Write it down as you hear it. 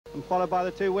and followed by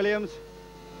the two Williams.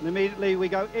 And immediately we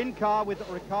go in car with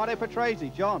Riccardo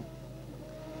Patrese. John.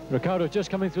 Riccardo just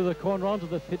coming through the corner onto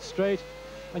the pit straight,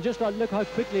 and just look how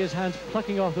quickly his hand's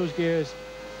plucking off those gears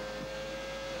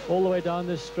all the way down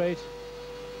this straight.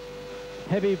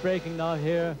 Heavy braking now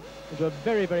here into a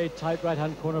very, very tight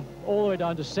right-hand corner all the way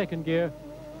down to second gear.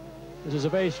 This is a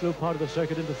very slow part of the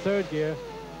circuit into third gear,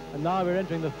 and now we're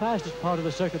entering the fastest part of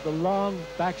the circuit, the long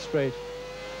back straight.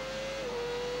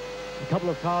 A couple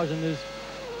of cars in his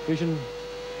vision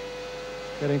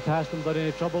getting past them without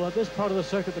any trouble. At this part of the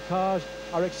circuit, the cars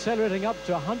are accelerating up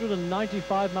to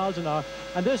 195 miles an hour,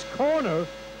 and this corner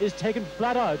is taken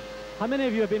flat out. How many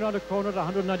of you have been on a corner at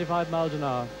 195 miles an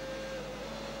hour?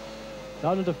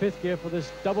 Down into fifth gear for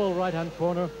this double right-hand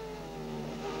corner.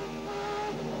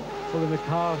 Pulling the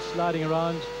car sliding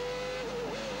around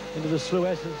into the slow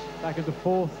S's, back into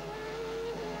fourth.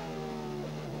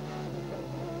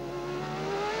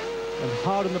 And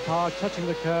hard in the power, touching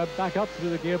the curb, back up through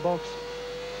the gearbox.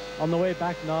 On the way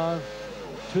back now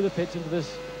to the pits into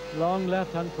this long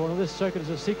left-hand corner. This circuit is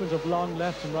a sequence of long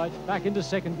lefts and rights, back into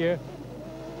second gear,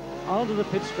 onto the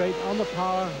pit straight, on the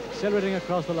power, accelerating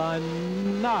across the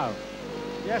line now.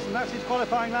 Yes, and that's his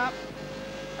qualifying lap.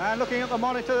 And looking at the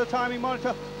monitor, the timing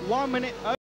monitor, 1 minute.